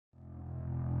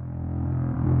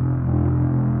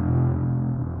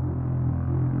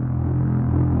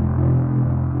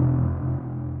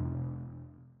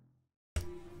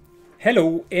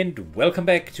Hello and welcome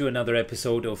back to another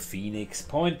episode of Phoenix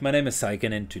Point. My name is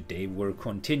Syken and today we're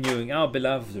continuing our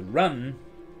beloved run,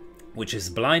 which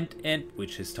is blind and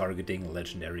which is targeting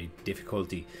legendary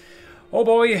difficulty. Oh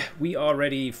boy, we are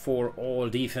ready for all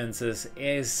defenses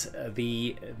as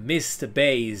the mist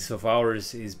base of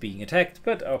ours is being attacked,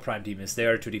 but our prime team is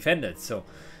there to defend it. So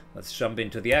let's jump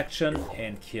into the action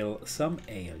and kill some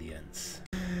aliens.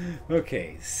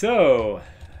 Okay, so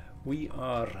we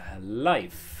are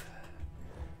live.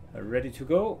 Ready to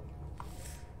go.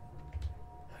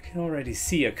 I can already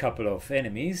see a couple of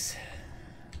enemies.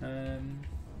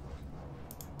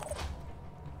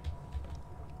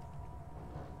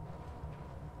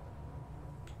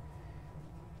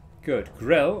 Good.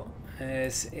 Grell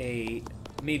as a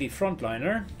melee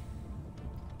frontliner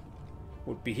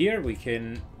would be here. We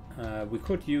can we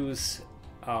could use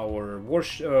our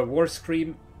war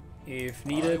scream if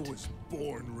needed. I was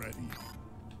born ready.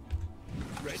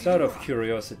 Just out of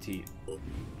curiosity,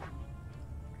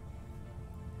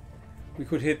 we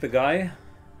could hit the guy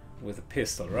with a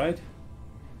pistol, right?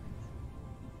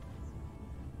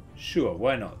 Sure,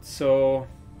 why not? So,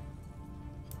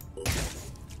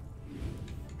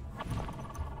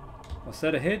 was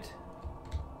that a hit?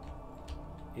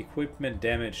 Equipment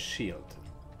damage shield.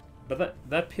 But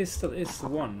that pistol is the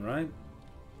one, right?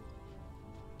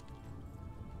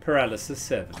 Paralysis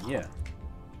 7, yeah.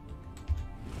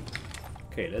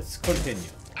 Okay, let's continue.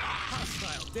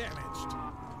 Hostile damaged.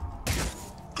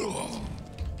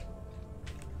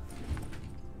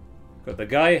 Good. The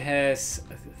guy has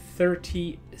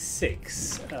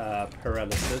 36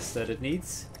 paralysis that it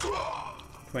needs.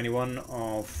 21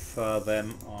 of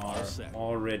them are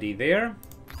already there.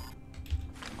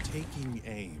 Taking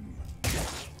aim.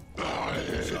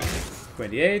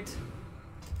 28.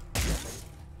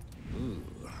 Ooh,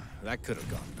 that could have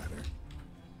gone better.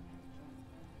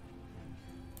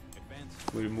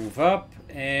 We'll move up,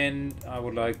 and I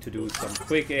would like to do some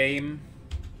quick aim.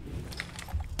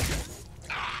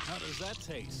 How does that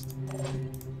taste?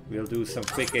 We'll do some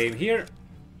quick aim here.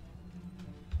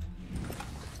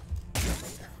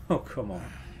 Oh, come on.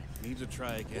 Need to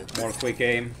try again. More quick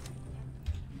aim.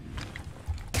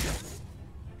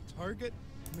 Target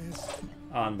miss.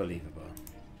 Unbelievable.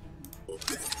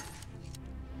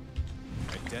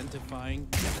 Identifying.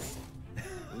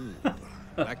 Ooh,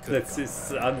 that could That's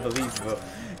just unbelievable.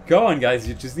 Go on, guys.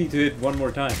 You just need to hit one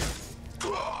more time.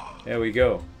 There we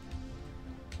go.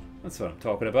 That's what I'm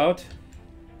talking about.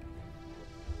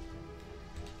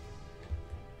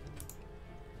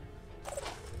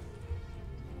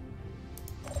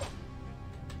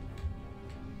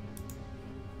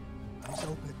 Eyes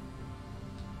open.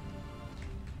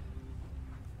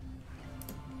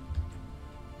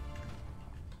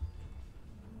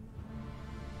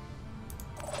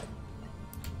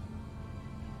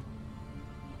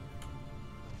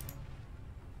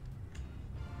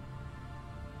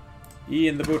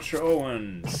 Ian the Butcher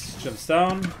Owens jumps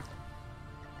down.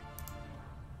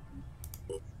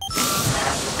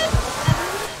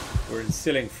 We're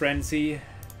instilling frenzy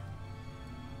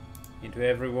into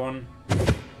everyone.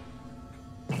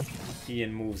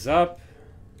 Ian moves up.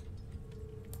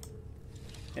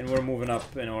 And we're moving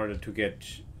up in order to get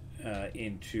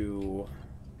into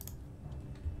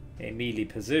a melee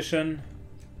position.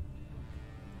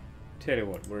 Tell you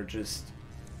what, we're just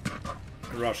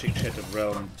rushing Shattered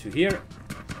Realm to here.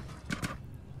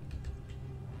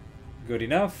 Good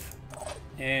enough.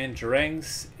 And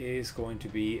Jerengs is going to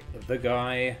be the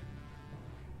guy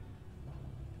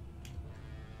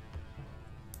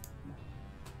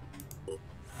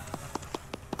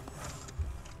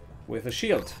with a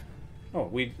shield. Oh,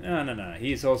 no.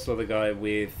 He's also the guy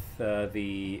with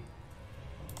the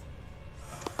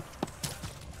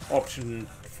option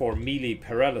for melee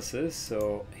paralysis,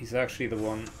 so he's actually the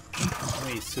one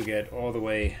who needs to get all the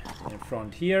way in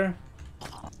front here.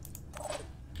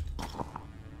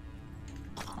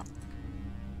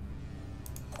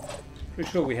 Pretty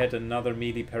sure we had another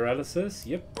melee paralysis.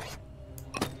 Yep.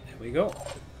 There we go.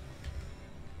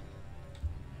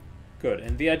 Good.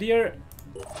 And the idea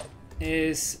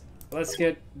is let's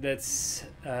get as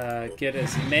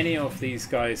many of these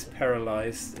guys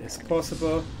paralyzed as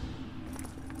possible.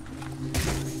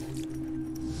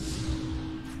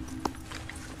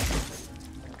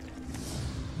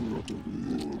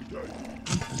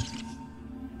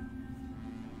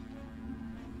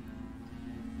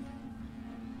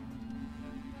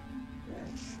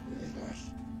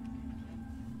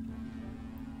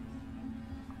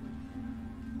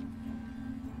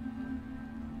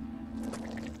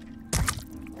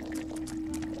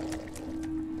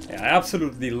 Yeah, I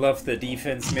absolutely love the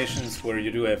defense missions where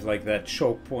you do have like that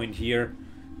choke point here.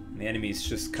 The enemy is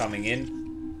just coming in.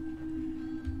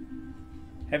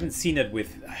 Haven't seen it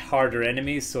with harder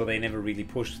enemies, so they never really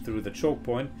push through the choke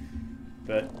point.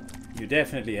 But you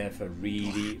definitely have a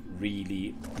really,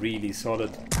 really, really solid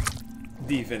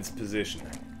defense position.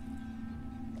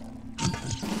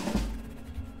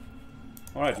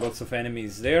 Alright, lots of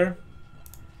enemies there.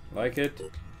 Like it.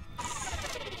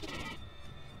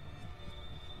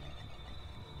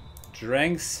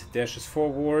 Dranks dashes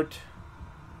forward.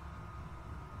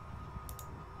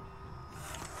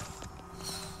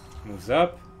 Moves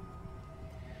up.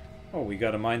 Oh, we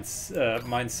got a mine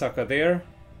sucker there.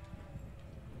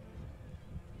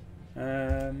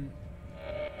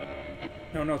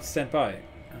 No, stand by.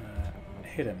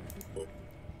 Hit him.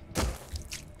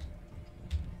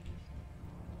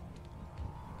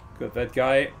 Good, that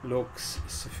guy looks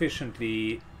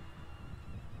sufficiently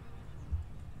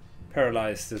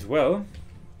paralyzed as well.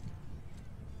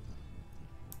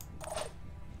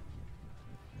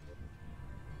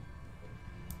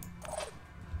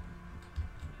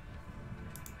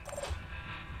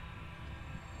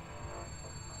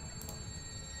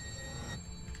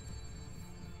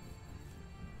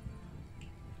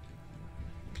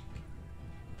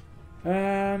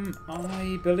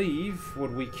 I believe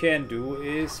what we can do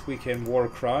is we can war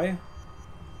cry.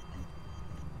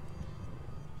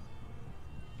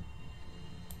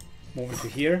 Moving to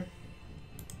here.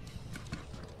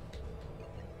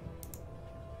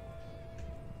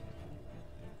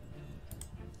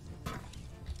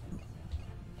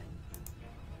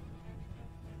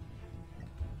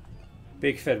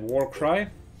 Big fat war cry.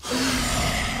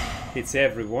 Hits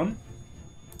everyone.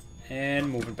 And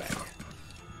moving back.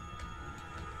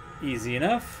 Easy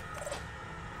enough.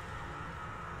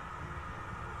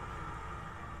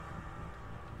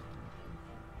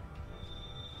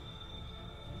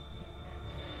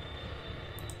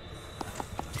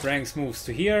 Ranks moves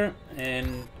to here,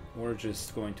 and we're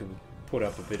just going to put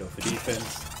up a bit of a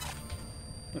defense.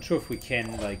 Not sure if we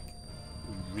can, like,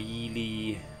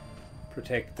 really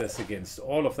protect us against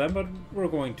all of them, but we're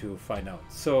going to find out.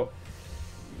 So,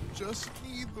 Just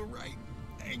need the right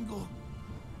angle.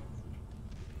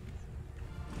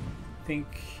 I think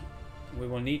we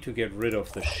will need to get rid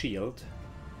of the shield.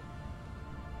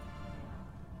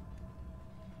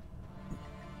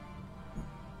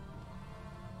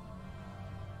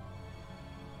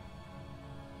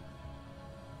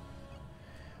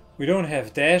 We don't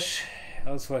have dash,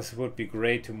 otherwise it would be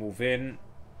great to move in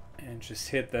and just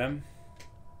hit them.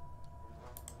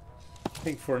 I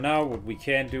think for now what we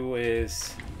can do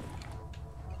is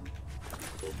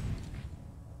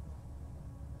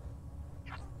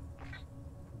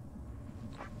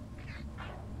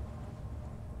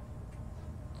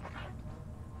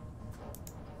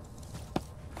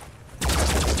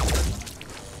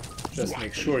just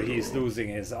make sure he's losing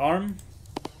his arm.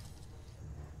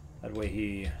 That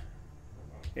way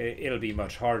it'll be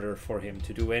much harder for him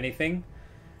to do anything.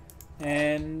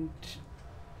 And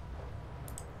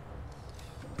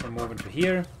we're moving to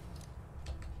here.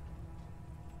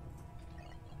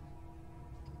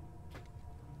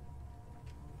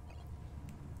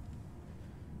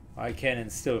 I can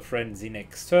instill frenzy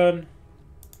next turn.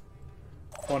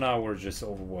 For now we're just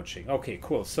overwatching. Okay,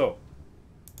 cool. So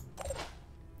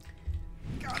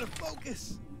Gotta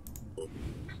focus.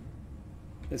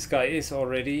 this guy is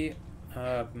already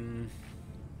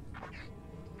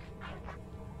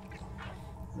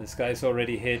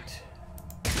hit.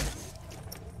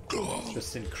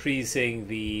 Just increasing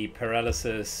the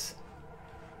paralysis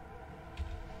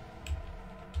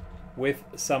with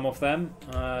some of them.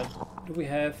 Do we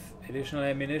have additional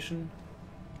ammunition?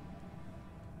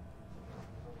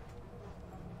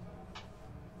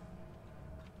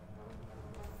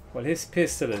 Well, his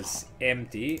pistol is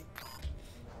empty,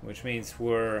 which means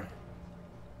we're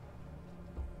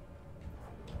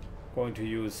going to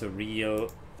use a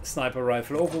real sniper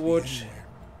rifle Overwatch.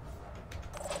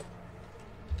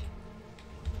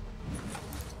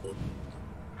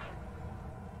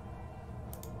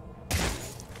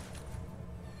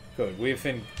 Good, we've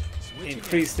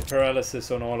increased the paralysis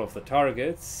on all of the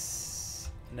targets.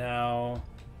 Now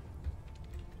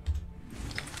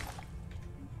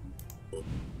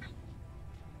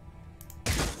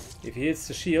if he hits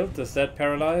the shield, does that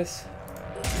paralyze?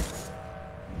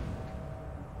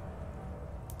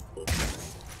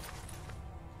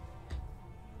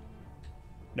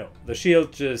 No, the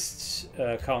shield just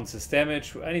counts as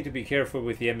damage. I need to be careful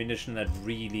with the ammunition that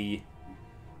really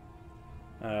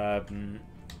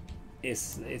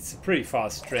it's a pretty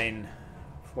fast drain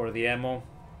for the ammo.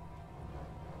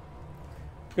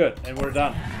 Good, and we're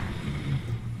done.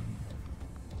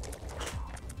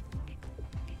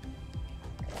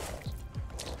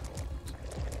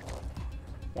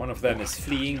 One of them is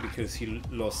fleeing because he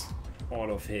lost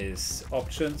all of his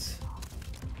options.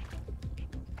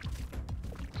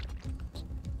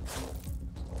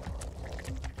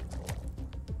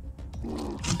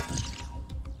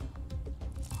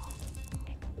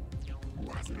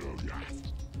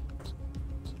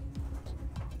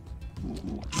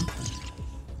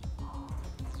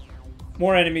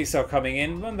 More enemies are coming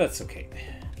in, but that's okay.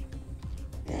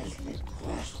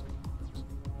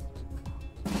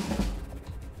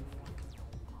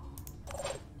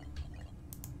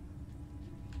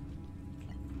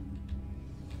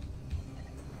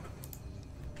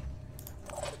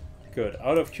 Good.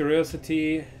 Out of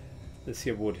curiosity, this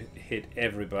here would hit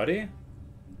everybody.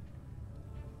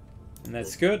 And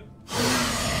that's good.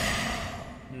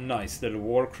 Nice little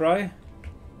war cry.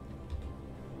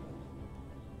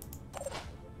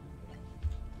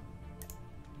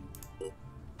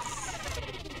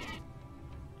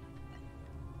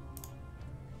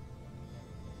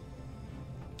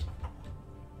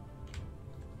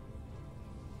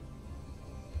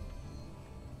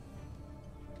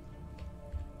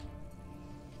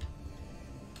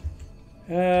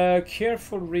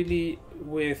 Careful really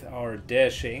with our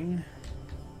dashing.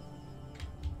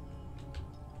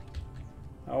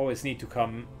 I always need to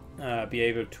come, be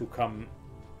able to come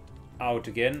out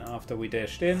again after we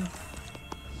dashed in.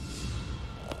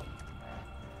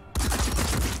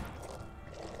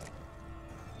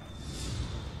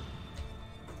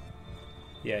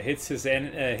 Yeah, hits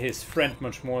his friend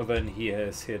much more than he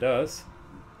has hit us.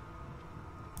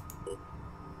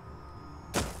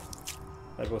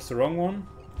 That was the wrong one.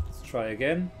 Let's try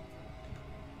again.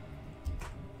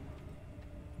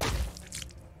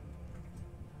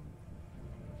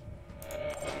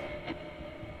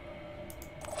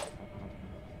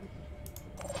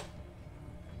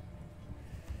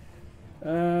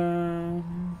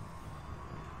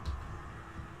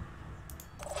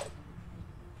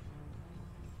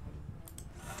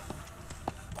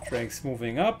 Drake's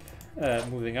moving up,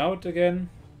 moving out again.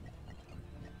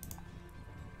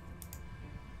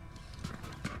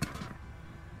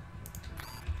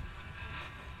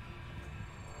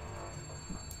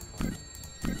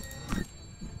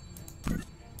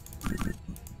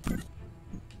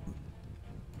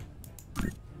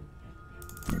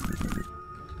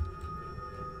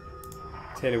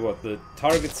 Tell you what, the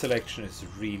target selection is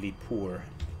really poor.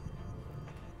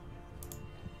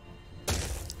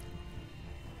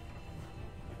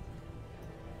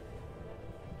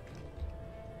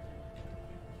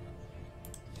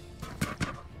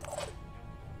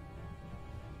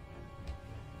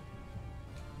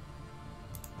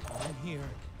 I'm here.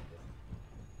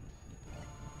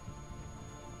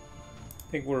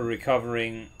 I think we're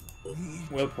recovering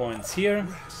will points here.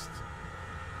 Rest.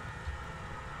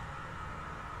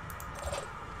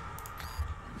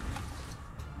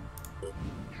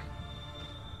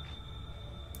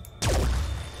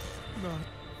 Not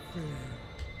fair.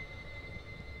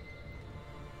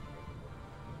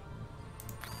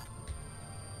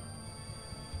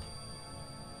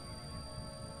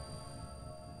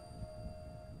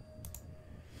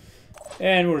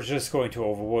 And we're just going to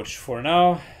Overwatch for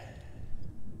now.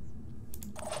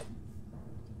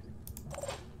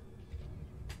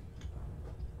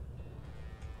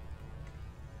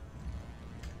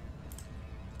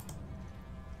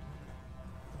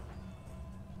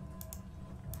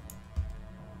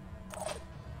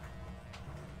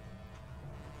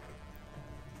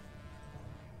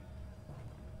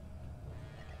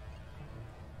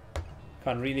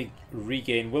 Can't really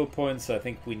regain will points, so I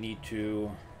think we need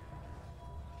to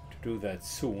do that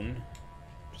soon.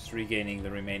 Just regaining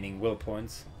the remaining will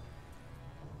points.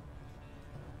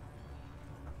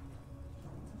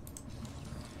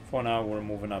 For now, we're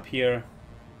moving up here.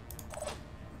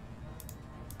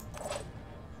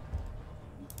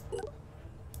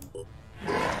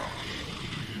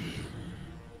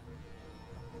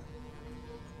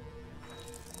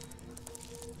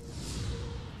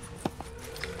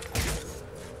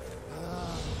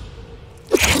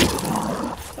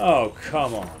 Oh,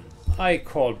 come on. I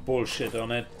called bullshit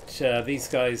on it. These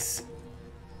guys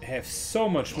have so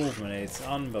much movement, it's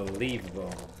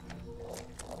unbelievable.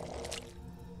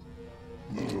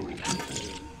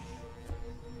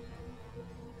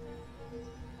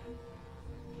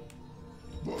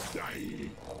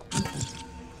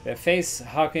 Their face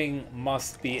hugging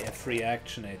must be a free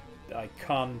action. I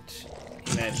can't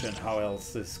imagine how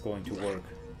else this is going to work.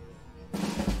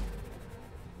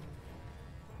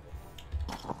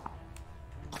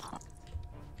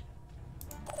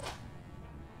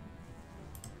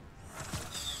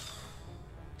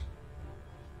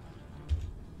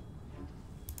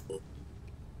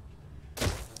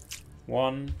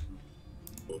 1,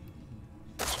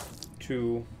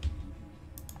 2,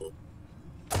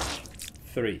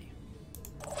 3.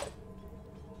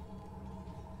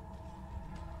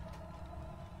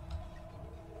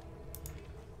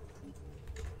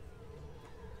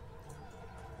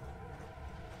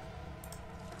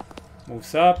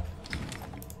 Moves up.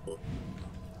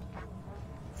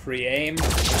 Free aim.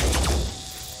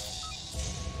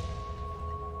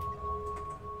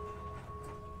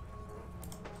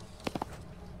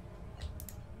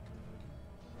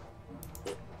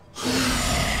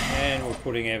 And we're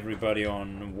putting everybody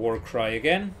on War Cry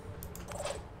again.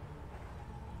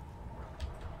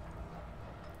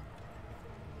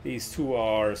 These two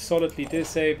are solidly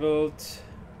disabled.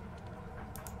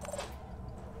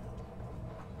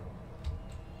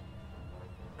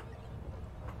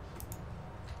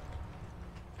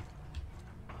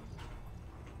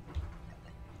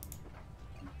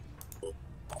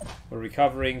 We're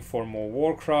recovering for more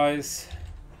war cries.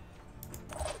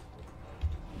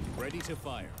 Ready to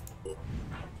fire.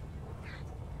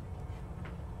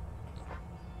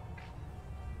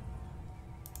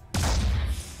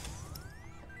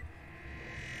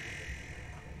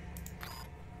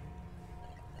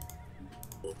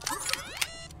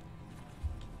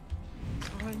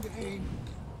 Trying to aim.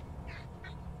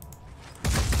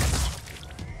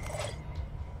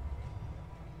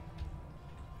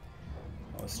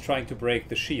 I was trying to break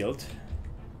the shield.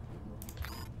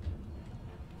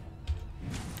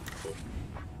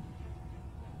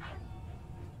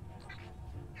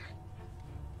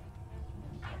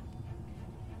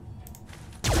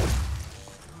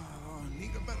 Oh,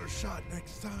 need a better shot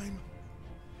next time.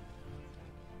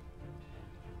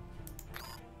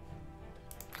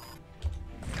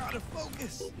 Gotta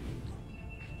focus.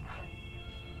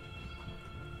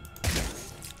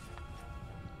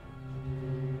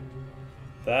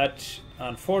 That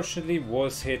unfortunately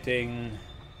was hitting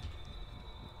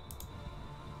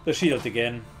the shield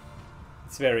again.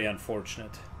 It's very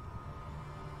unfortunate.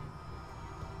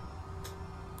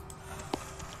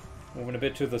 Moving a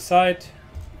bit to the side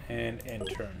and end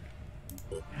turn.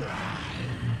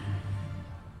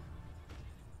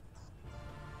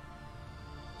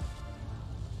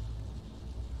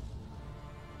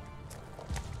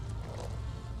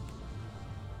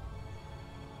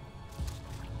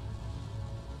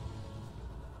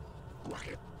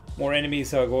 More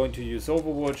enemies are going to use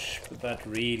Overwatch, but that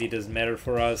really doesn't matter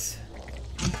for us.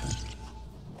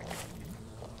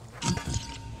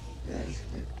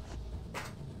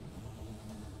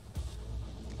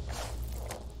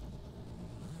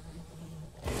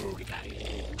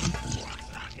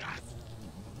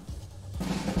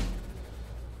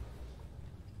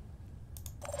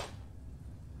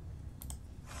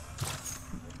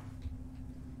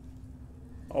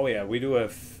 Oh yeah, we do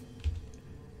have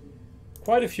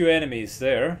quite a few enemies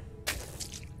there.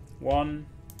 1,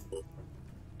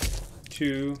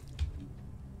 2,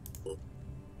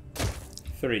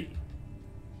 3.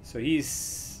 So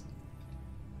he's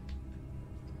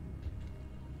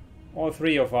all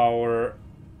three of our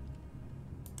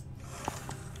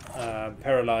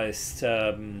paralyzed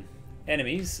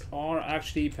enemies are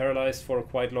actually paralyzed for a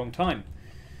quite long time.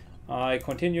 I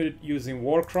continued using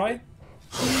War Cry.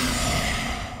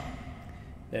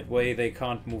 That way they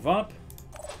can't move up.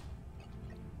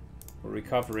 We're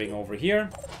recovering over here.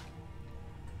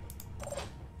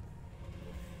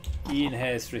 Ian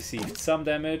has received some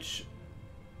damage,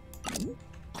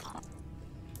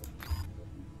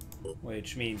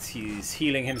 which means he's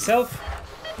healing himself.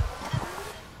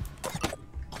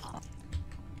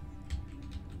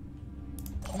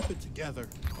 Keep it together,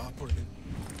 operative.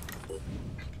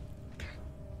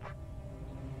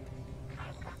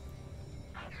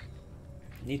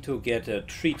 Need to get a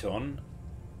treat on.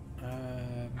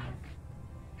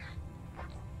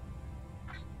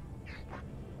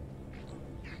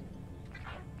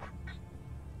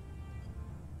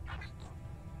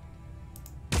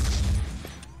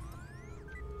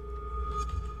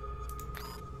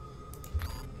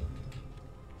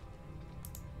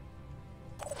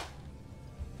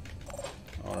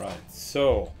 Alright,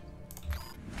 so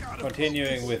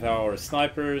continuing with our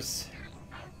snipers.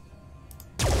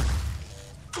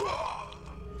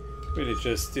 Really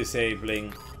just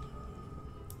disabling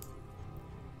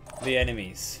the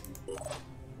enemies.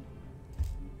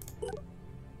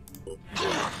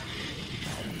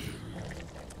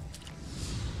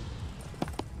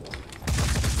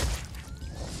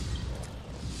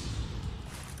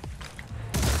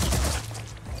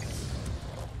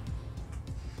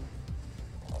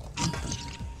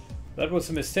 That was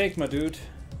a mistake, my dude.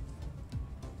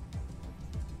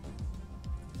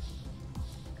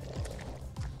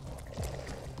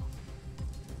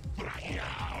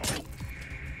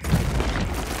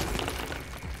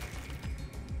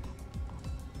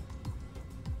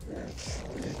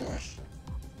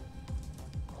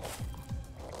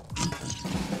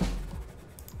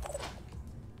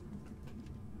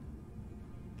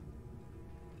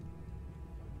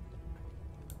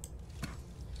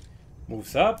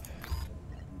 Moves up.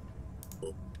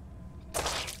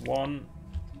 1,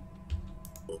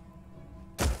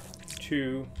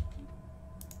 2,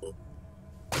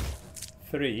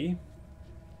 3.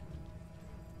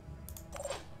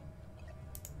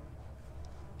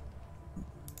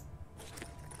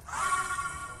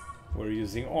 We're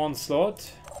using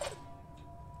Onslaught.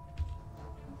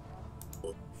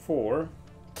 4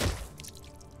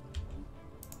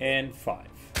 and 5.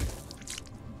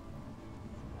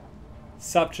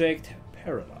 Subject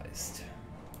paralyzed.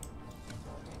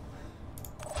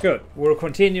 Good. We're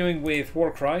continuing with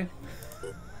Warcry.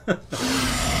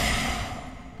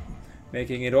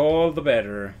 Making it all the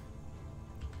better.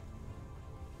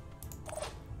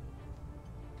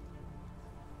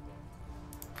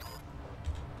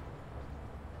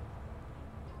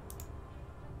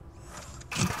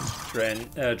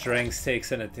 Dranks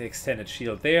takes an extended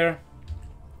shield there.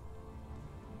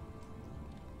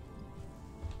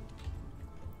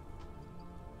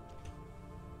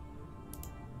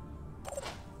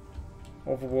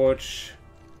 Overwatch.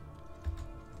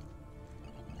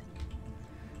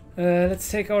 Let's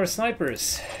take our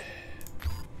snipers.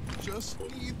 Just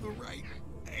need the right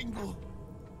angle.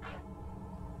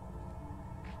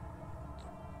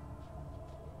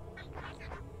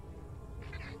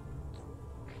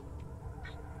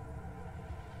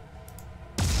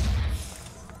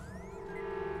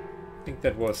 I think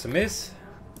that was a miss.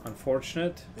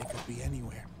 Unfortunate. They could be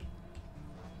anywhere.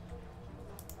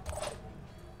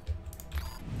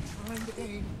 Trying to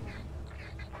aim.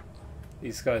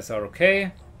 These guys are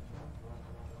okay.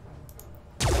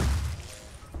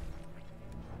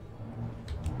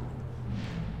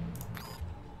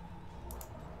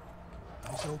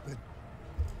 Eyes open.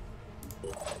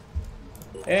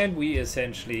 And we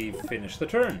essentially finish the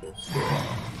turn.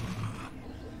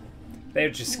 They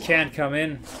just can't come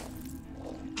in.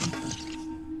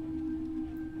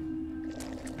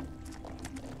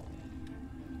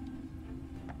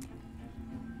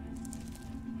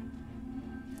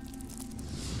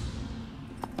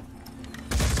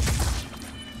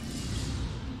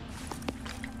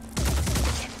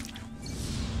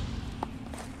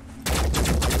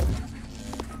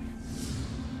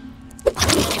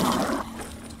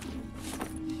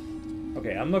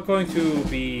 Okay, I'm not going to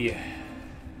be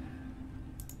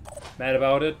mad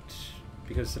about it,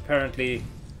 because apparently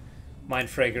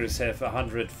Mindfraggers have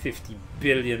 150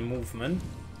 billion movement,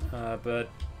 but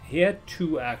he had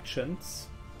 2 actions,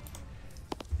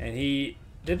 and he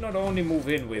did not only move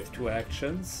in with 2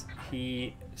 actions,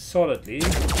 he solidly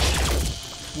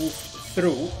moved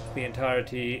through the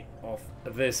entirety of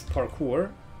this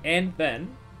parkour, and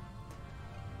then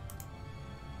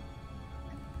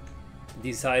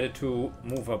decided to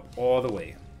move up all the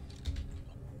way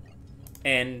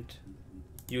and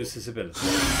use his ability.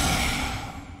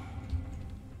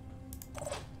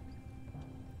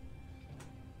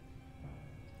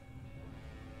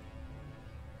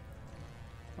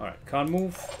 Alright, can't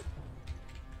move.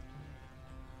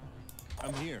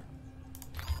 I'm here.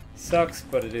 Sucks,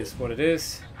 but it is what it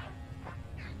is.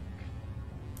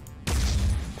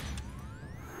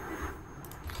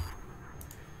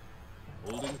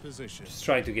 Holding position. Just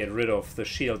trying to get rid of the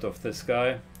shield of this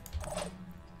guy.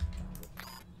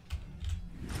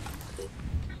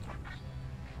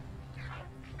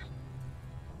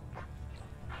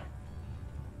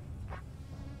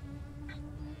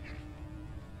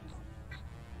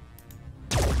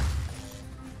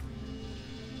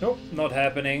 Nope, not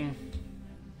happening.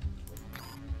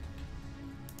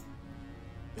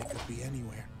 They could be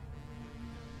anywhere.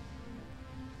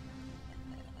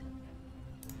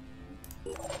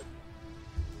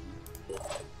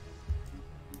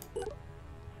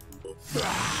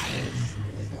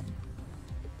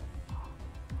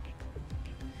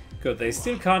 Good, they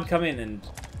still can't come in, and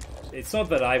it's not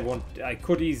that I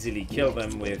could easily kill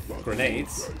them with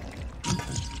grenades.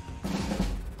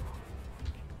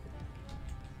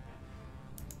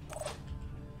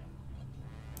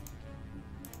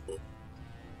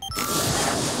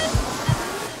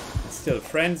 Still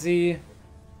frenzy.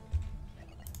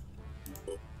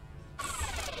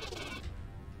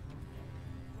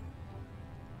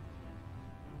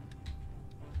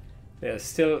 There's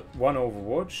still 1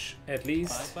 Overwatch, at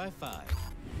least. 5 by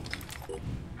 5.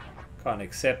 Can't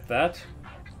accept that.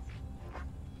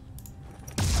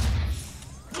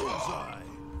 Bullseye.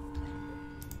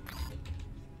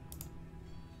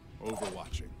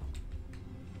 Overwatching.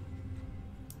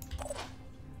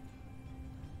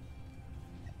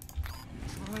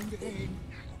 Trying to aim.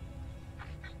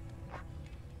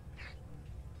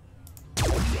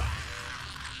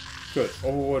 Good.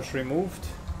 Overwatch removed.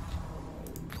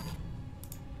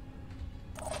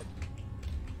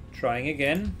 Trying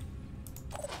again.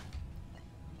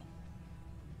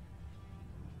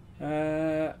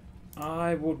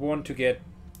 I would want to get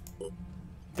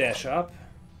dash up.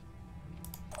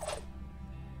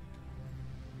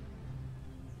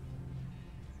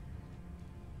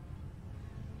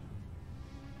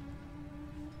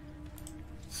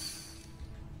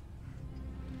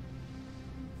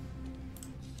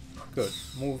 Good.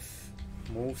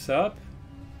 Moves up.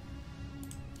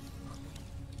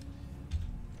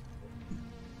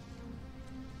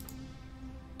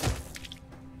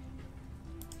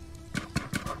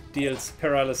 Deals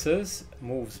paralysis,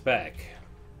 moves back.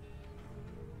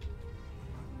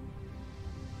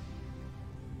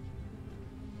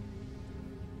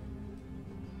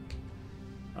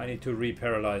 I need to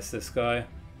re-paralyze this guy.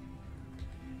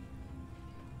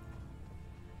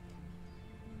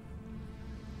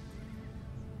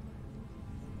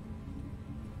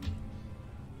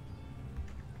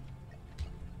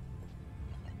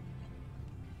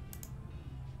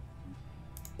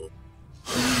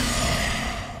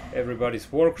 Everybody's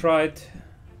war cried.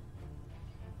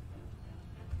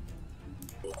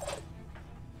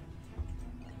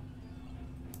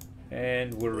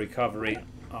 And we're recovering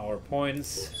our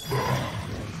points.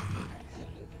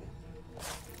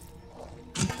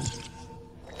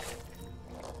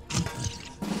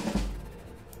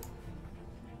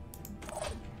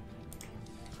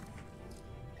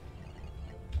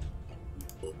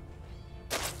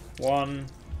 One,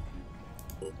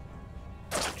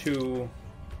 two,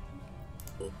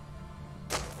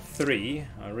 three.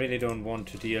 I really don't want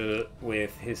to deal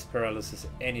with his paralysis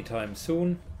anytime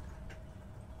soon.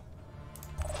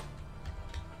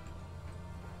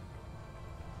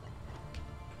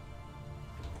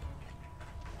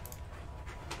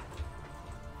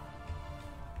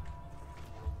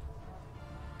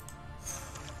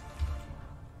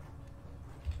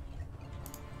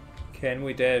 Can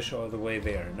we dash all the way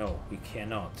there? No, we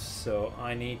cannot. So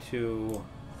I need to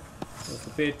move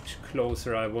a bit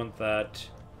closer. I want that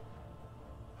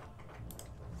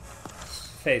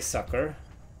face sucker.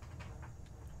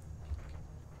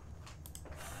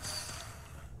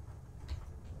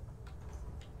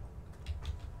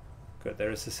 Good, there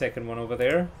is a second one over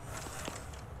there.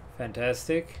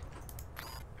 Fantastic.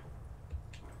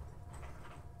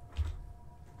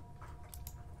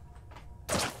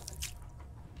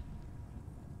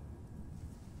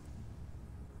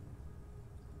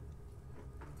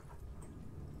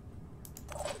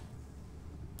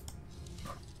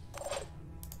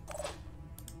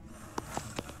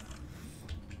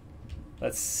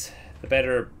 That's the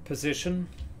better position.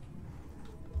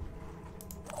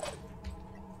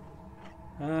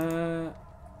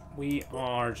 We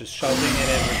are just shouting at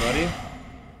everybody.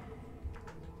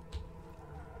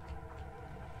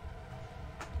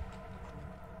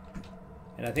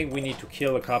 And I think we need to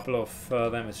kill a couple of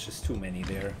them. It's just too many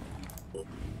there.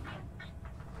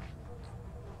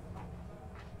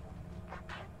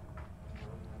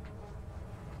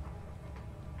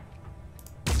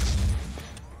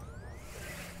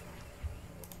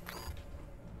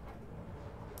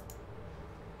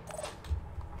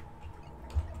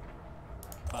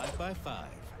 By 5.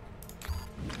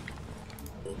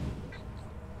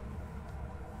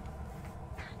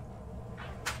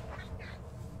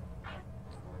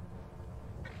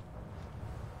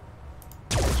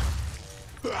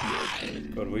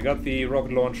 Good, we got the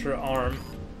rocket launcher arm,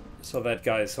 so that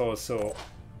guy is also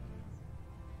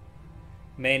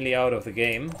mainly out of the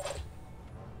game.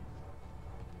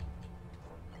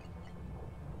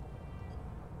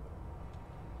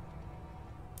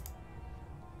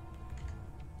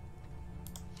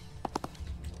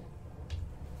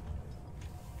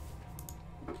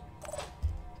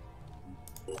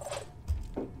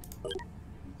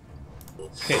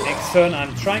 Okay, next turn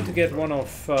I'm trying to get one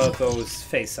of those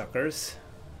face suckers.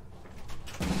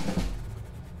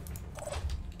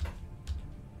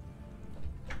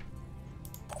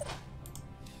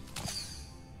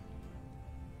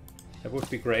 That would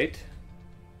be great.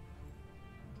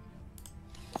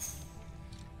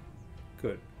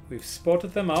 Good. We've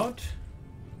spotted them out.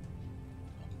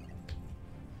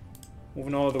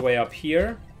 Moving all the way up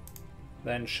here.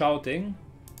 Then shouting.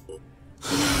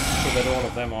 So that all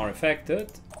of them are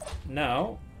affected.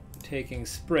 Now, taking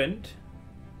sprint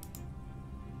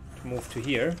to move to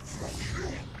here.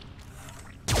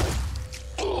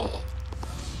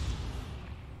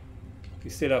 We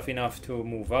still have enough to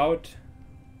move out.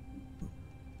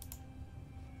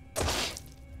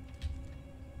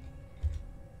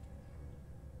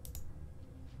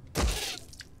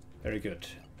 Very good.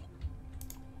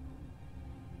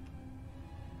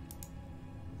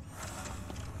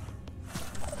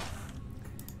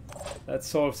 That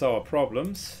solves our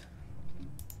problems.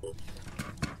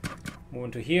 Move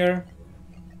into here.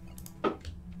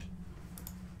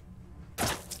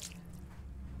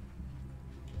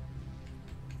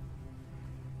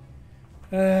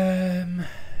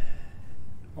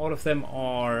 All of them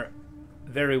are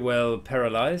very well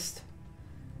paralyzed.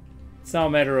 It's now a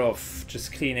matter of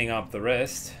just cleaning up the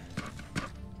rest.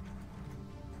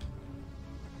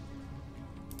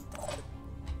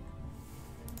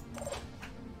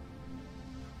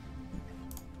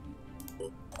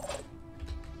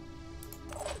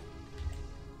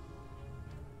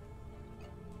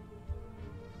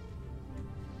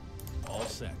 All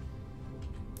set.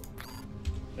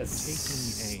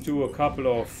 Let's do a couple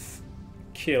of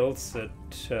kills that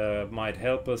might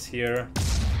help us here.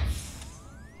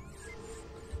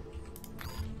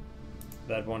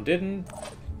 That one didn't.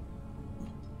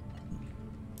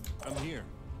 I'm here.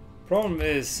 Problem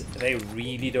is, they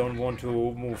really don't want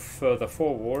to move further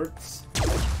forwards.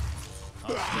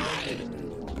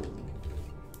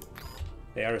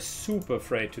 They are super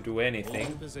afraid to do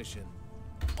anything. Position.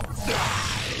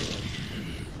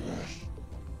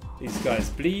 These guys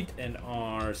bleed and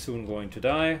are soon going to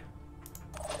die.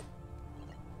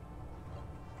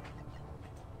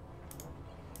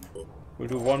 We'll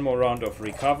do one more round of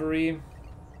recovery.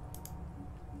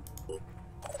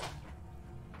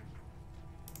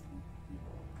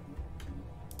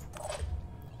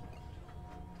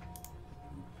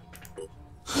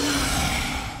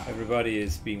 Everybody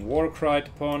is being war cried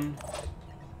upon.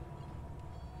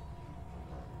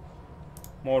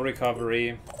 More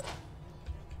recovery.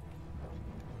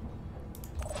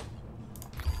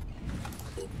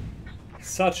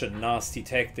 Such a nasty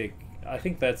tactic. I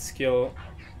think that skill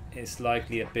is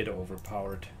likely a bit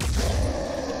overpowered.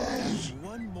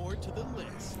 One more to the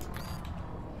list.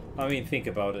 I mean, think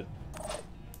about it.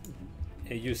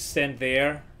 You stand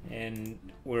there and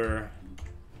we're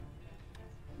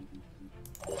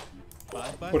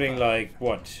putting like,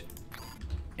 what,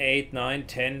 8, 9,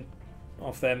 10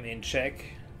 of them in check,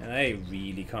 and they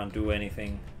really can't do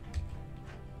anything.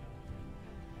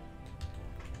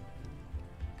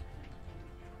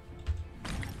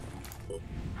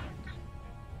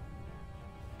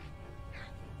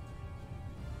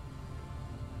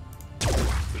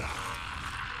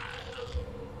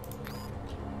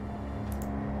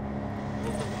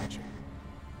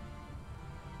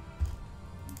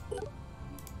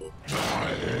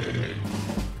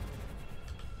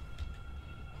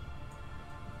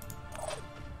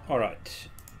 Alright,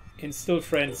 Instill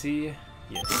Frenzy,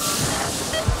 yes.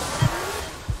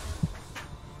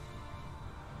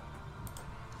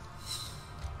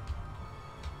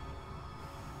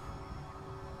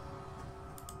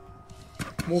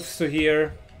 Moves to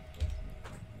here.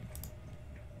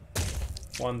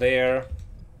 One there.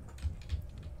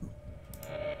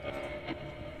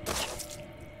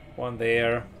 One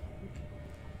there.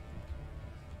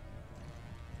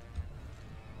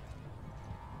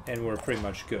 And we're pretty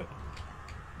much good.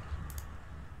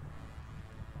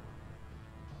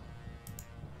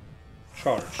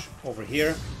 Charge over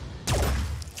here.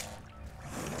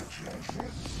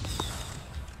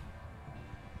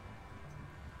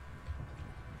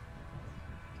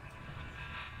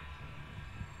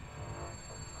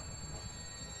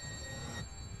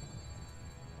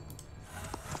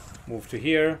 Move to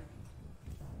here.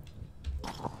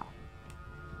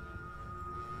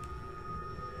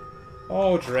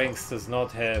 Oh, Dranks does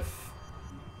not have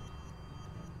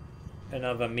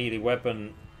another melee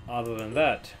weapon other than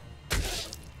that.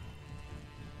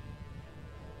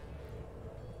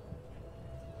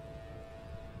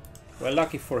 Well,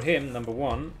 lucky for him, number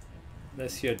one,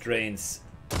 this here drains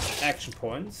action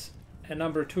points, and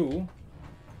number two,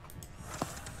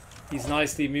 he's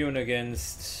nicely immune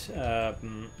against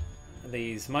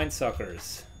these mind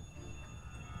suckers.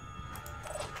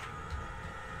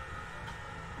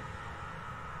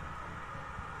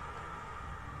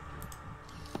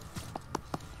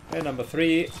 And number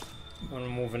three, when we're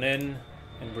moving in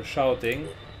and we're shouting,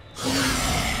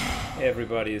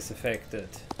 everybody is affected.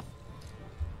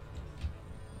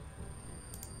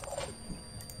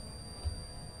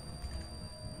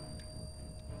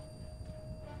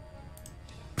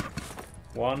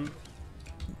 One.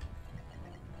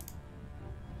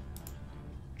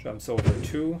 Jumps over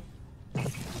two.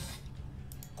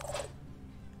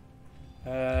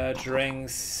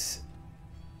 Drinks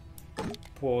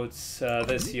puts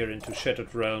this here into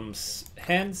Shattered Realm's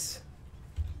hands.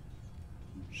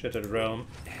 Shattered Realm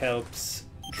helps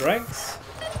Dranks.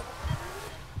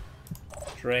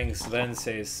 Dranks then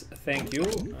says thank you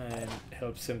and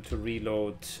helps him to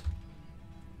reload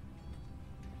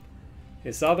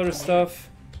his other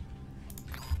stuff.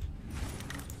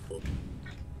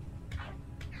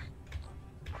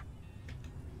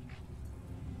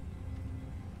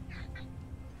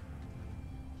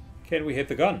 Can we hit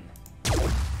the gun?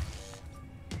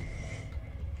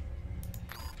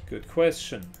 Good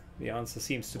question. The answer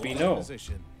seems to be no.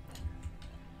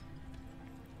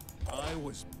 I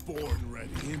was born ready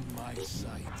in my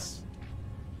sights.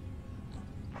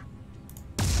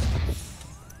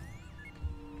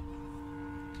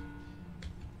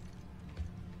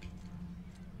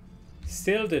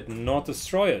 Still did not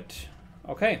destroy it.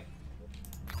 Okay.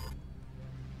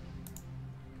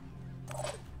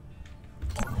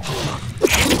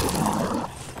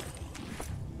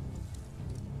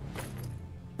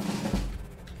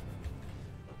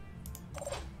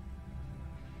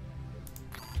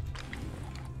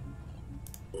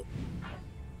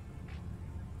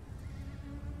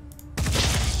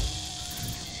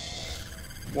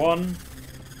 One.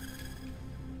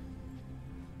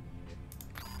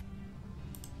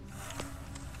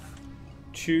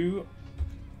 Two.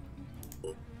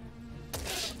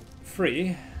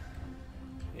 Three.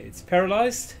 It's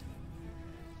paralyzed.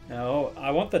 Now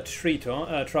I want the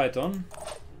Triton.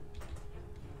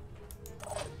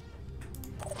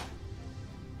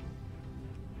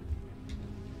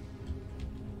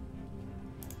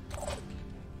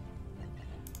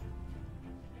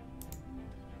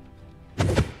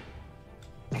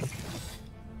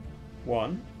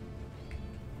 One.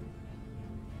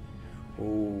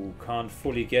 Oh, can't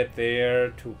fully get there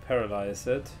to paralyze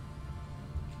it.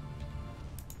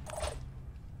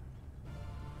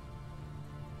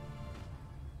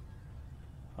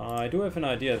 I do have an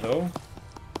idea though.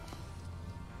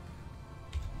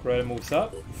 Grell moves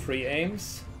up, 3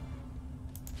 aims.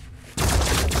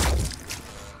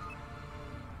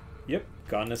 Yep,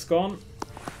 gun is gone.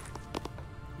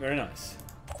 Very nice.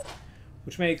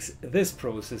 Which makes this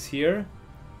process here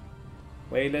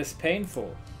way less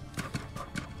painful.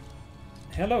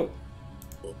 Hello.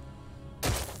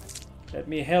 Let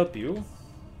me help you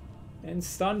and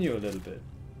stun you a little bit.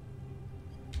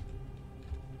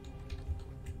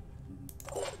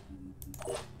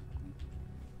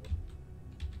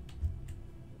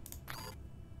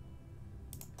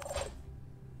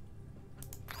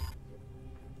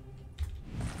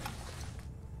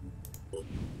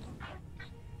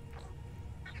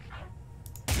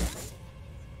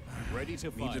 Ready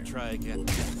to fire. Need to try again.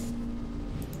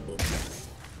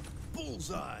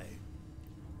 Bullseye.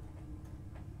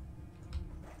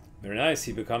 Very nice,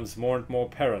 he becomes more and more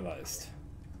paralyzed.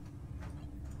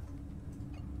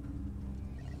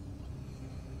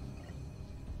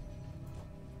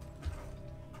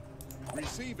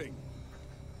 Receiving.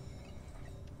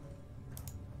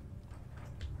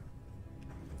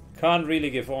 Can't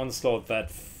really give Onslaught that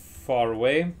far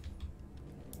away.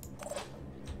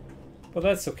 But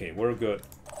that's okay, we're good.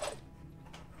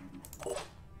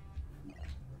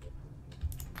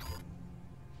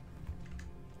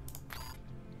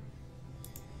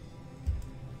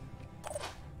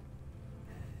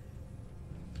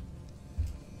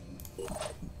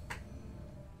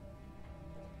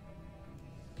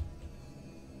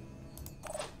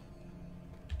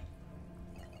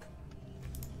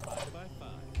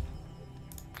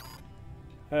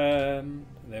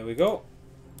 There we go.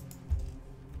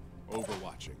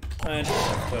 Overwatching. And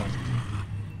turn.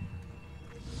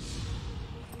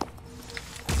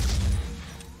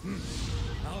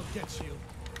 I'll get you.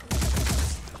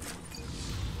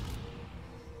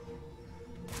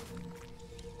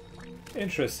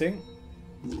 Interesting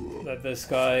that this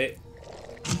guy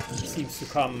seems to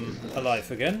come alive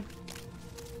again.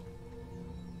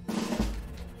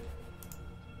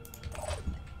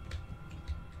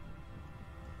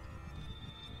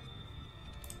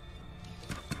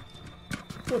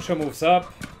 Butcher moves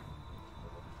up.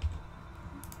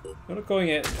 You're not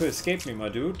going to escape me, my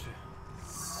dude.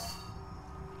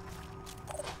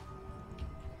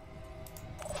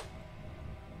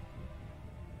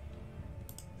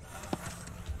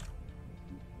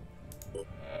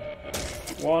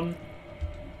 One,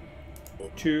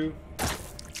 2,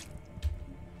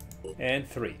 and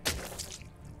 3.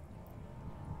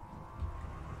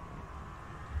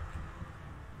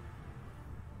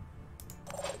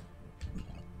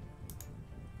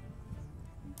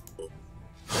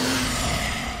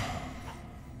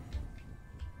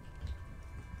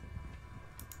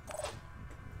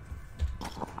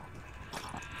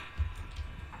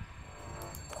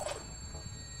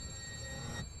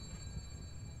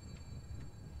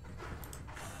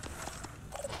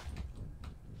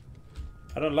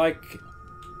 don't like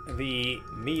the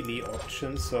melee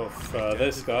options of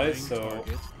this guy, so...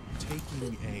 Target,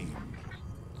 taking aim.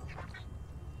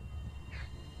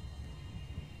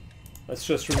 Let's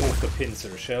just remove the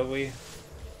pincer, shall we?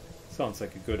 Sounds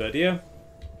like a good idea.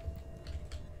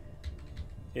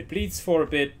 It bleeds for a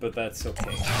bit, but that's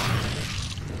okay.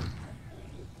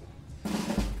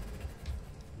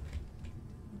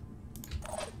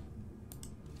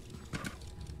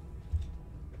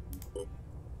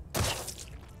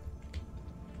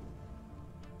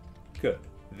 Good.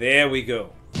 There we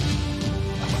go.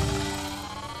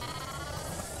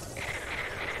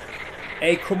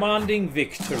 A commanding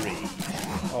victory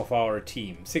of our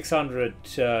team. 600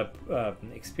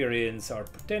 experience are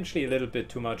potentially a little bit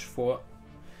too much for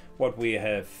what we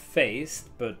have faced,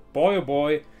 but boy oh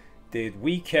boy, did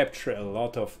we capture a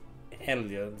lot of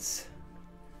aliens.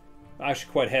 I'm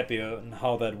actually quite happy on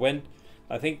how that went.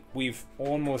 I think we've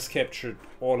almost captured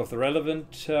all of the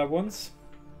relevant ones.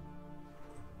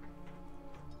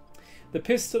 The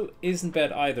pistol isn't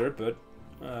bad either, but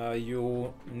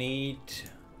you need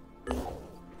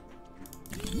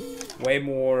way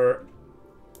more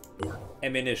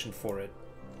ammunition for it.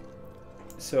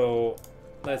 So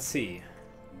let's see.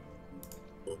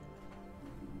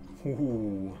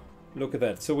 Ooh, look at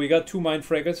that. So we got 2 mine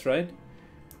frigates, right?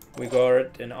 We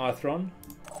got an Arthron,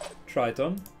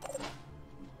 Triton,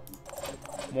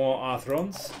 more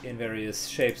Arthrons in various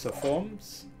shapes or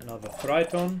forms, another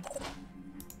Triton,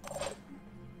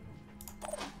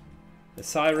 a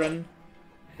Siren,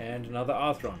 and another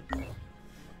Arthron.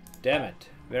 Damn it.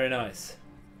 Very nice.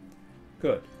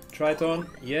 Good. Triton,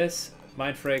 yes.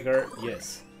 Mindfragger,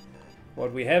 yes.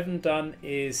 What we haven't done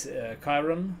is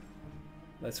Chiron.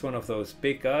 That's one of those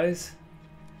big guys.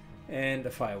 And a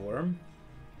Fireworm.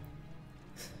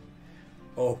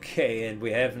 Okay, and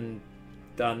we haven't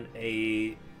done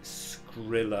a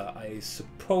Skrilla. I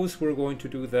suppose we're going to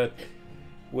do that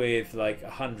with like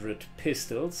 100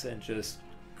 pistols and just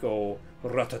go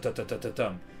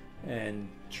ratatatatam and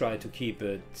try to keep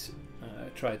it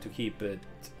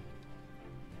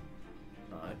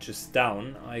just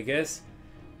down, I guess,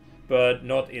 but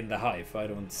not in the hive. I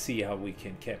don't see how we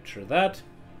can capture that.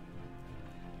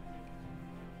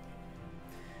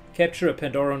 Capture a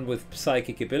Pandoran with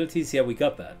psychic abilities. Yeah, we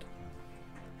got that.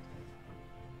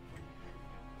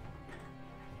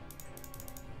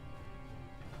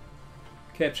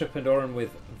 Capture Pandoran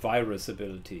with virus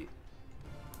ability.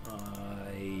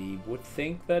 I would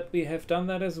think that we have done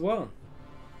that as well.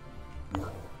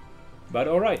 But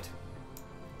alright.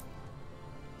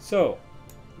 So,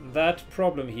 that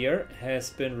problem here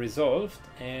has been resolved.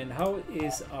 And how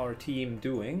is our team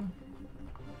doing?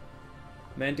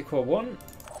 Manticore 1.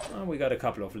 We got a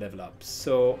couple of level ups.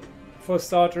 So, for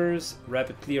starters,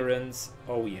 rapid clearance.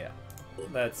 Oh yeah.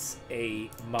 That's a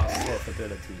must-have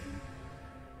ability.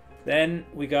 Then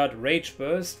we got Rage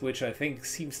Burst, which I think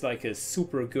seems like a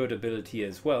super good ability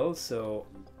as well, so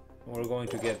we're going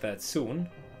to get that soon.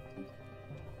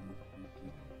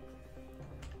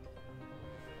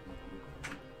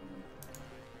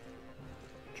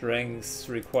 Strength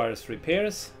requires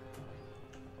repairs.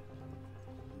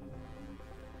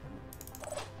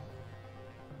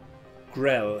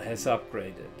 Grell has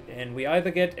upgraded, and we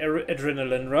either get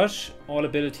Adrenaline Rush. All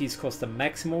abilities cost a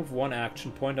maximum of 1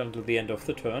 action point until the end of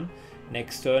the turn.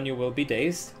 Next turn you will be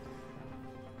dazed.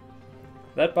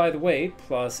 That, by the way,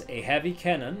 plus a heavy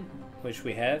cannon, which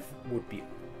we have, would be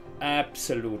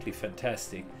absolutely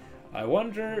fantastic. I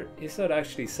wonder, is that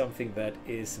actually something that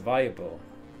is viable?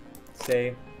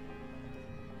 Say,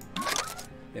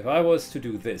 if I was to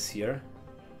do this here,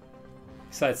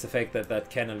 besides the fact that that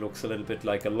cannon looks a little bit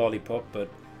like a lollipop, but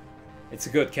it's a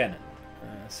good cannon.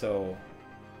 So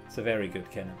it's a very good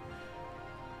cannon.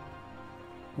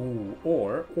 Ooh,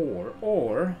 or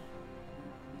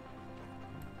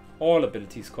all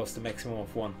abilities cost a maximum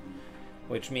of 1,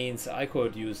 which means I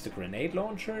could use the grenade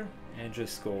launcher and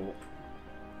just go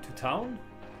to town.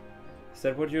 Is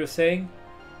that what you're saying?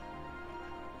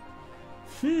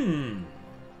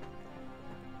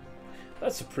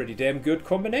 That's a pretty damn good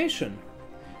combination.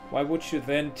 Why would you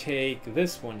then take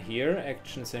this one here?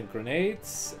 Actions and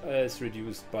grenades is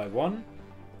reduced by 1.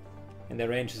 And their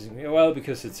range is... well,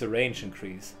 because it's a range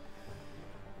increase.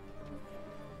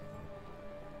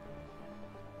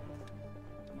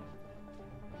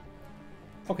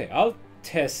 Okay, I'll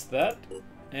test that.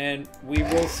 And we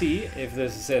will see if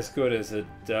this is as good as it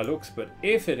looks. But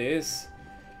if it is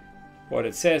what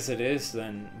it says it is,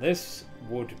 then this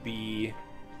would be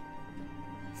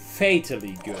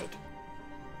fatally good.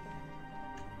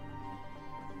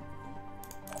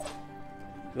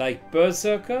 Like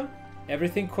Berserker,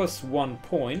 everything costs 1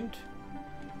 point.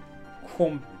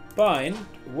 combined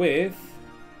with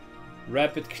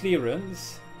rapid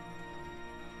clearance,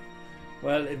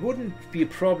 well, it wouldn't be a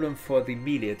problem for the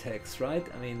melee attacks, right?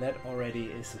 I mean, that already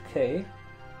is okay.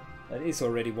 That is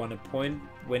already 1 point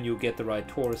when you get the right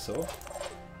torso.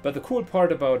 But the cool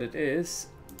part about it is,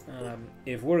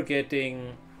 if we're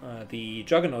getting the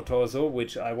Juggernaut torso,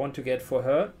 which I want to get for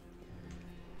her,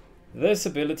 this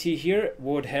ability here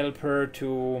would help her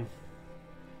to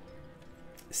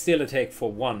still attack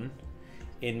for 1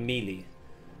 in melee.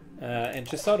 And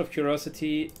just out of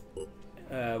curiosity,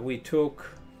 we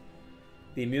took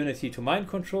the immunity to mind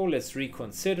control. Let's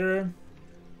reconsider.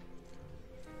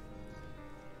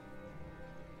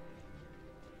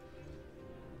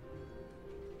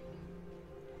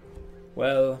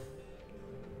 Well,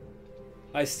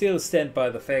 I still stand by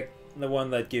the fact the one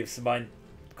that gives mind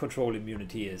control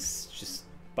immunity is just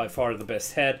by far the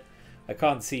best head. I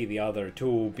can't see the other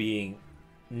two being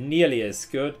nearly as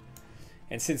good.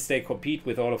 And since they compete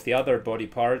with all of the other body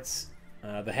parts,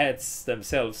 the heads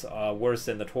themselves are worse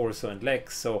than the torso and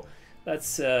legs. So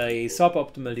that's a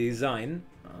suboptimal design.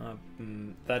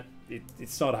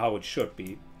 It's not how it should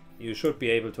be. You should be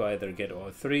able to either get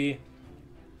all 3.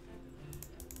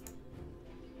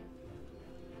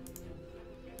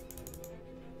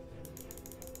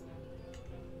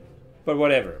 But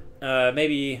whatever.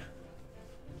 Maybe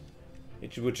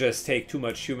it would just take too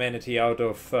much humanity out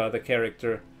of the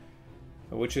character,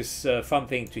 which is a fun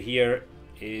thing to hear.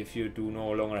 If you do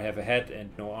no longer have a head and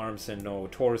no arms and no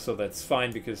torso, that's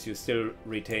fine, because you still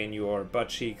retain your butt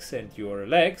cheeks and your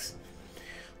legs.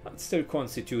 That still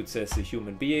constitutes as a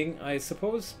human being, I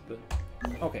suppose. But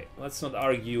okay, let's not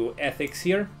argue ethics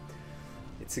here.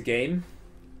 It's a game.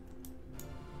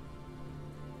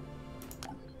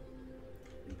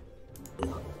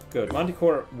 Good.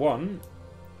 Manticore 1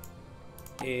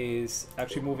 is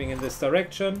actually moving in this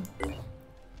direction.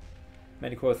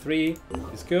 Manticore 3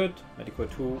 is good. Manticore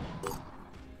 2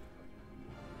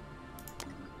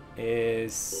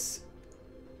 is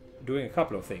doing a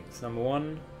couple of things. Number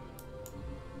 1,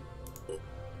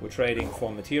 we're trading for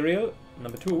material.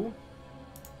 Number 2,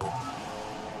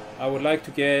 I would like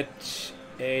to get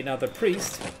another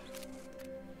priest.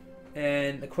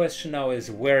 And the question now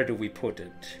is, where do we put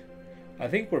it? I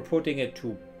think we're putting it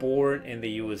to Born in the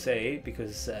USA,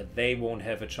 because they won't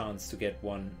have a chance to get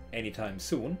one anytime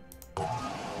soon.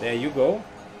 There you go.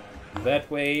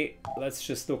 That way, let's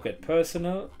just look at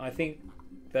personal. I think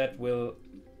that will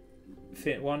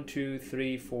fit 1, 2,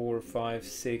 3, 4, 5,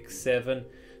 6, 7.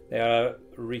 They are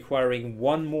requiring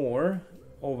 1 more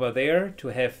over there to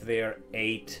have their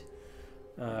 8.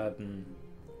 My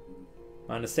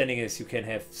understanding is you can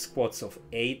have squads of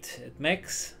 8 at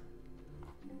max.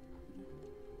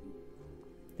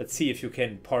 Let's see if you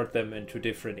can part them into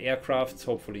different aircrafts.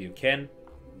 Hopefully you can.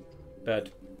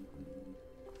 But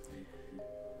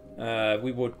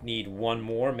we would need 1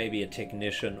 more, maybe a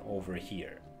technician over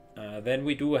here. Then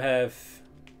we do have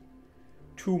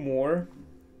 2 more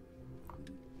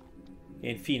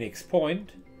in Phoenix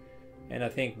Point. And I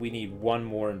think we need 1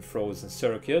 more in Frozen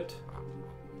Circuit.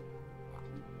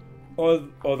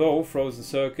 Although Frozen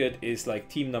Circuit is like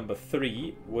team number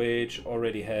 3, which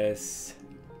already has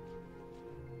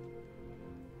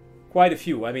quite a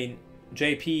few. I mean,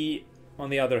 JP, on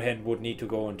the other hand, would need to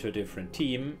go into a different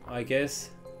team, I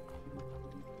guess.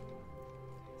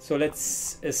 So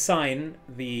let's assign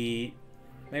the...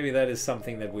 Maybe that is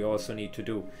something that we also need to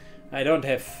do. I don't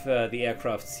have the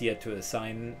aircrafts yet to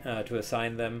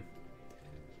assign them.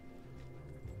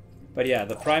 But yeah,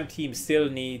 the Prime team still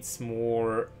needs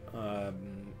more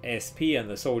SP, and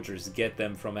the soldiers get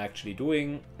them from actually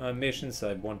doing missions.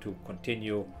 I want to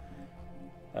continue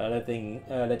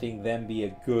letting them be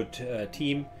a good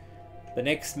team. The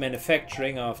next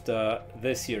manufacturing after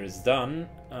this year is done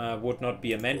would not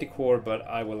be a Manticore, but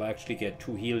I will actually get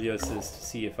 2 Helioses to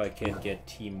see if I can get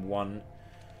Team 1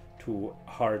 to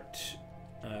hard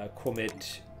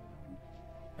commit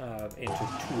into 2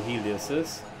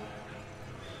 Helioses.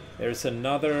 There's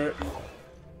another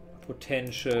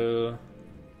potential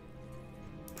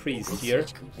priest here,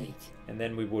 and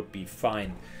then we would be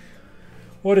fine.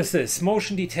 What is this?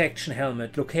 Motion detection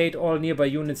helmet. Locate all nearby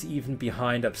units even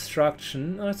behind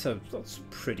obstruction. That's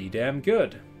pretty damn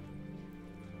good.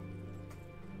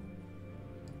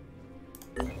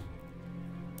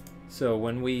 So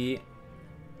when we...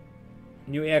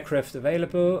 New aircraft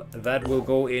available. That will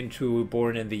go into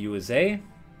Born in the USA.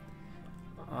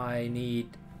 I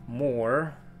need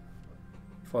more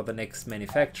for the next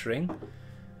manufacturing.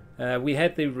 We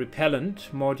had the repellent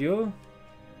module.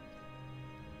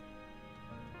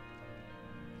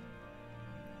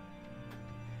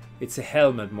 It's a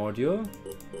helmet module.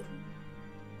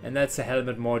 and that's a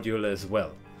helmet module as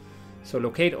well. So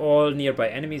locate all nearby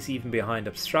enemies even behind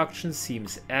obstructions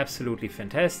seems absolutely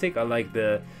fantastic. I like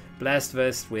the blast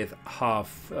vest with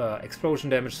half explosion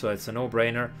damage, so it's a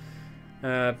no-brainer.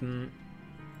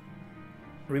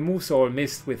 Removes all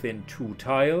mist within 2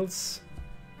 tiles.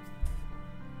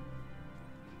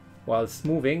 Whilst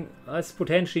moving, that's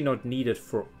potentially not needed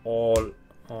for all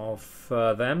of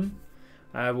them.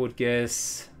 I would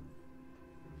guess...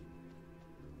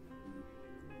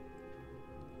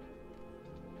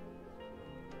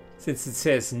 Since it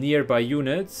says nearby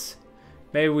units,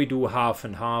 maybe we do half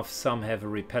and half. Some have a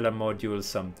repeller module,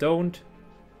 some don't.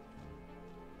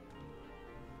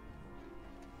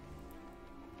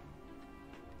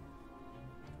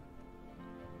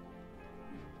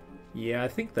 Yeah, I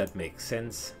think that makes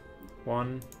sense.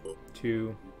 1,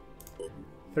 2,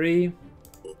 3.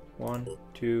 1,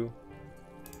 2,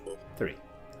 3.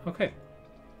 Okay.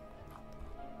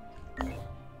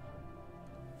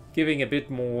 Giving a bit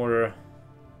more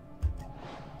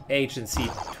agency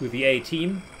to the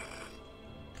A-team.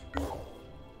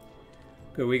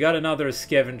 Good, we got another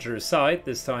scavenger site,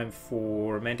 this time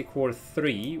for Manticore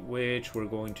 3, which we're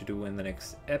going to do in the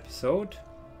next episode.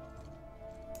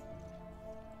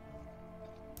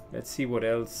 Let's see what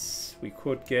else we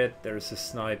could get. There's a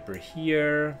sniper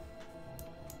here.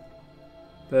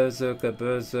 Berserker,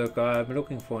 Berserker. I'm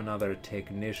looking for another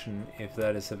technician, if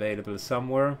that is available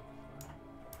somewhere.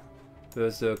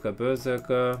 Berserker,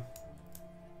 Berserker.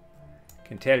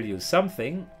 Can tell you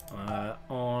something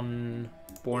on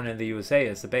Born in the USA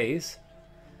as a base.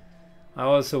 I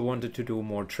also wanted to do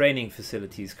more training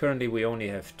facilities. Currently we only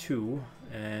have 2,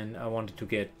 and I wanted to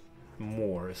get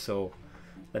more. So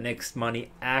the next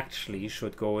money actually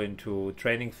should go into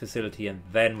training facility, and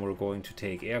then we're going to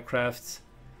take aircrafts.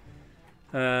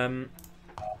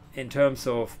 In terms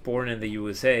of Born in the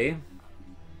USA,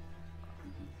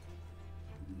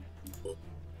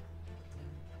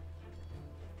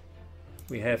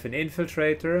 we have an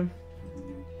infiltrator,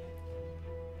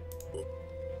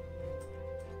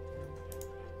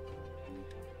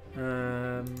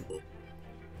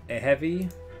 a heavy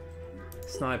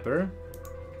sniper,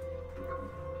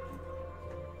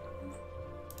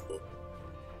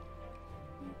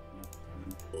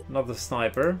 another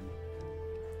sniper,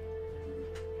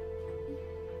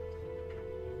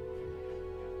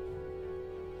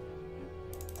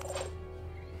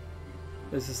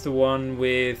 this is the one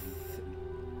with...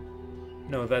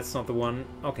 No, that's not the one.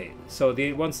 Okay, so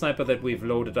the one sniper that we've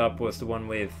loaded up was the one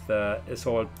with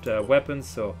assault weapons,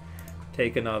 so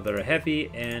take another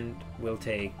heavy and we'll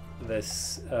take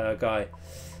this guy.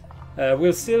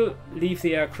 We'll still leave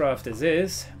the aircraft as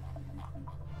is.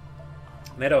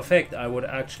 Matter of fact, I would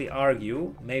actually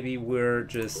argue maybe we're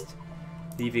just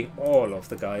leaving all of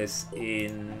the guys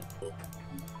in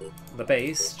the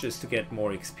base just to get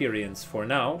more experience for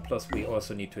now, plus we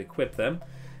also need to equip them.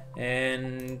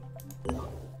 And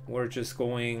we're just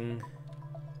going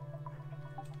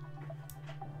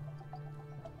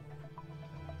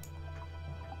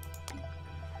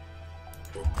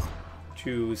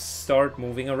to start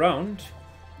moving around.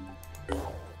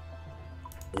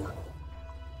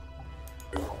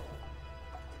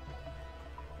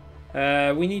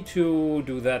 We need to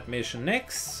do that mission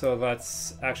next, so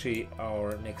that's actually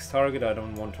our next target. I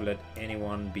don't want to let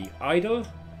anyone be idle.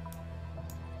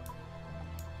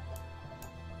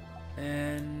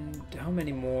 And how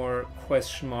many more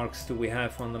question marks do we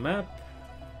have on the map?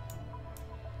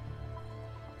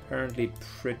 Apparently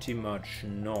pretty much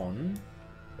none.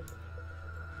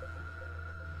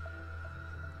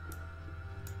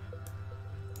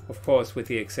 Of course, with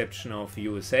the exception of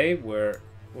USA, where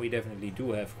we definitely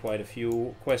do have quite a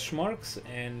few question marks,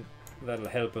 and that'll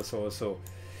help us also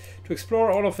to explore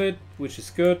all of it, which is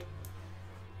good.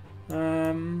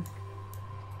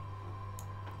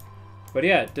 But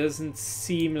yeah, it doesn't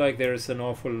seem like there's an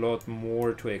awful lot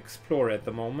more to explore at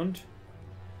the moment.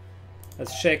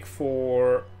 Let's check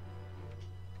for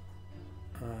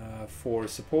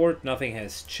support. Nothing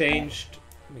has changed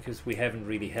because we haven't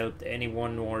really helped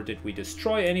anyone, nor did we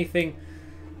destroy anything.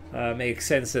 Makes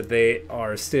sense that they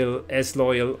are still as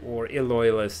loyal or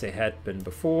illoyal as they had been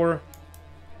before.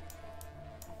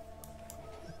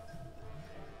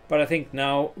 But I think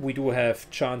now we do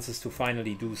have chances to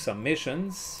finally do some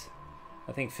missions.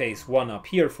 I think phase 1 up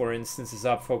here, for instance, is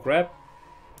up for grab.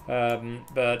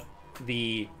 But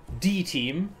the D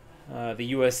team, the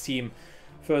US team,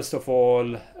 first of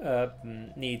all,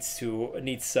 needs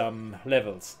some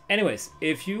levels. Anyways,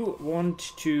 if you want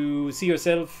to see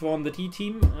yourself on the D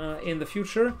team in the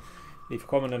future, leave a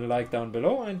comment and a like down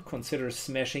below, and consider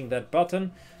smashing that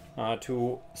button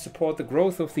to support the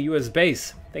growth of the US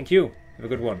base. Thank you.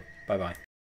 Have a good one. Bye-bye.